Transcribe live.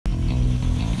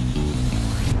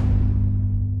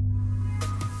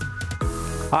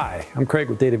Hi, I'm Craig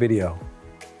with Datavideo.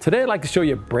 Today I'd like to show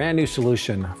you a brand new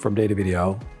solution from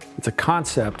Datavideo. It's a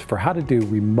concept for how to do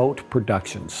remote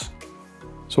productions.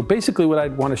 So basically what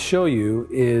I'd want to show you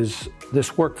is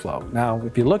this workflow. Now,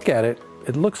 if you look at it,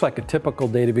 it looks like a typical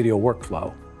Datavideo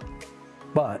workflow,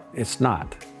 but it's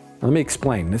not. Now, let me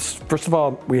explain this. First of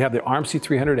all, we have the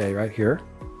RMC300A right here.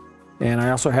 And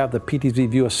I also have the PTZ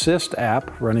View Assist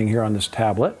app running here on this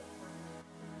tablet.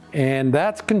 And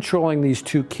that's controlling these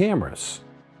two cameras.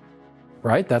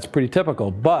 Right? That's pretty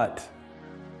typical, but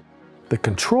the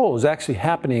control is actually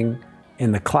happening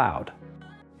in the cloud.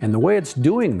 And the way it's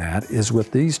doing that is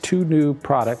with these two new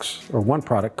products, or one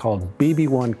product called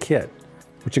BB-1 Kit,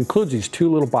 which includes these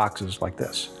two little boxes like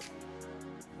this.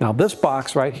 Now this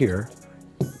box right here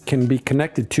can be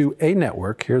connected to a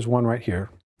network. Here's one right here.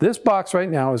 This box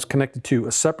right now is connected to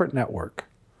a separate network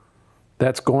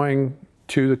that's going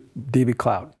to the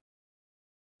dvCloud.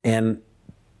 And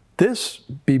this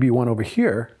BB-1 over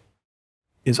here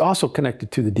is also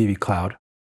connected to the dvCloud,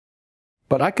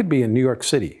 but I could be in New York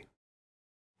City.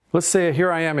 Let's say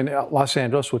here I am in Los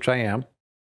Angeles, which I am,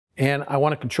 and I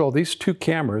want to control these two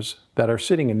cameras that are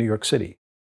sitting in New York City.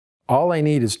 All I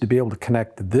need is to be able to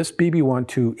connect this BB-1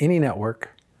 to any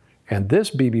network and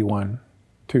this BB-1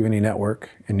 to any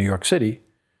network in New York City,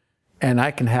 and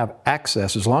I can have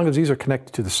access, as long as these are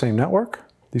connected to the same network,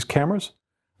 these cameras,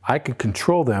 I can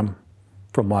control them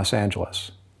from Los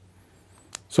Angeles.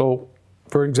 So,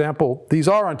 for example, these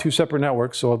are on two separate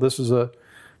networks, so this is the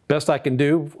best I can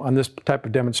do on this type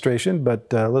of demonstration, but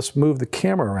let's move the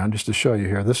camera around just to show you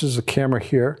here. This is a camera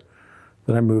here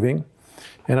that I'm moving,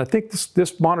 and I think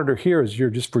this monitor here is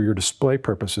just for your display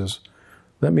purposes.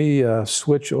 Let me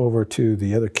switch over to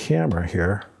the other camera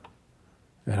here,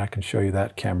 and I can show you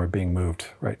that camera being moved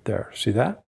right there. See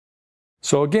that?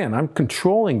 So again, I'm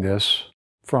controlling this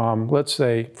from, let's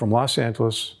say, from Los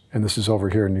Angeles, and this is over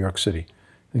here in New York City.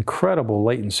 Incredible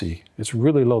latency. It's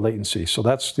really low latency. So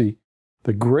that's the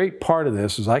great part of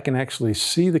this, is I can actually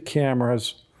see the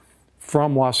cameras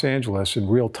from Los Angeles in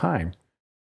real time.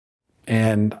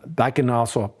 And I can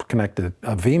also connect a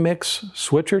vMix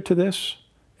switcher to this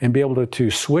and be able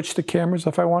to switch the cameras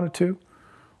if I wanted to.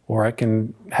 Or I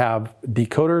can have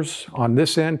decoders on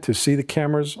this end to see the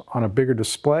cameras on a bigger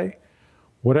display.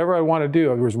 Whatever I want to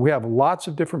do, we have lots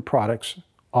of different products.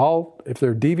 All, if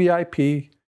they're DVIP,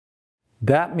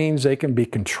 that means they can be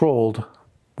controlled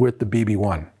with the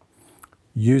BB-1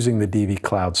 using the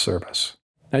dvCloud service.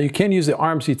 Now you can use the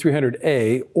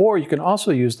RMC300A, or you can also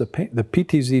use the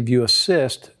PTZ View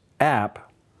Assist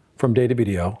app from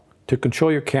Datavideo to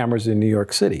control your cameras in New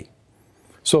York City.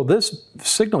 So this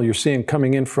signal you're seeing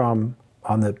coming in from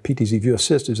on the PTZ View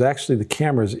Assist is actually the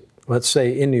cameras, let's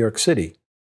say, in New York City.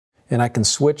 And I can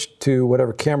switch to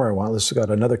whatever camera I want. Let's got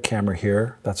another camera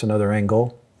here. That's another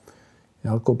angle.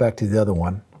 Now I'll go back to the other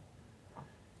one.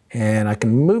 And I can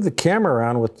move the camera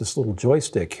around with this little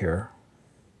joystick here.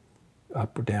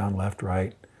 Up or down, left,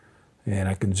 right. And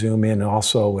I can zoom in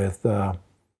also with the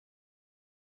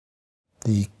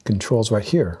controls right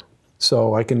here.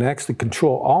 So I can actually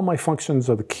control all my functions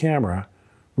of the camera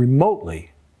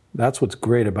remotely. That's what's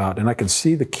great about it. And I can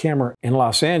see the camera in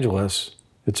Los Angeles.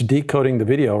 It's decoding the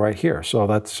video right here, so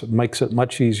that makes it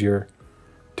much easier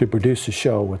to produce a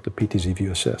show with the PTZ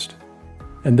View Assist.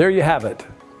 And there you have it.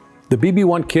 The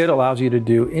BB-1 Kit allows you to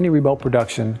do any remote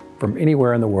production from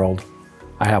anywhere in the world.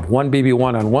 I have one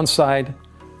BB-1 on one side,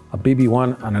 a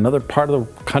BB-1 on another part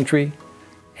of the country,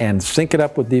 and sync it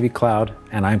up with dvCloud,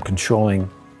 and I'm controlling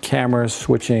cameras,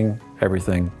 switching,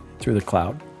 everything through the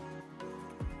cloud.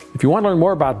 If you want to learn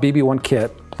more about BB-1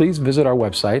 Kit, please visit our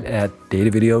website at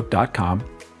datavideo.com.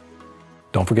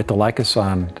 Don't forget to like us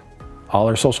on all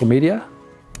our social media,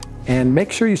 and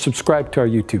make sure you subscribe to our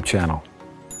YouTube channel.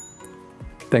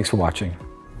 Thanks for watching.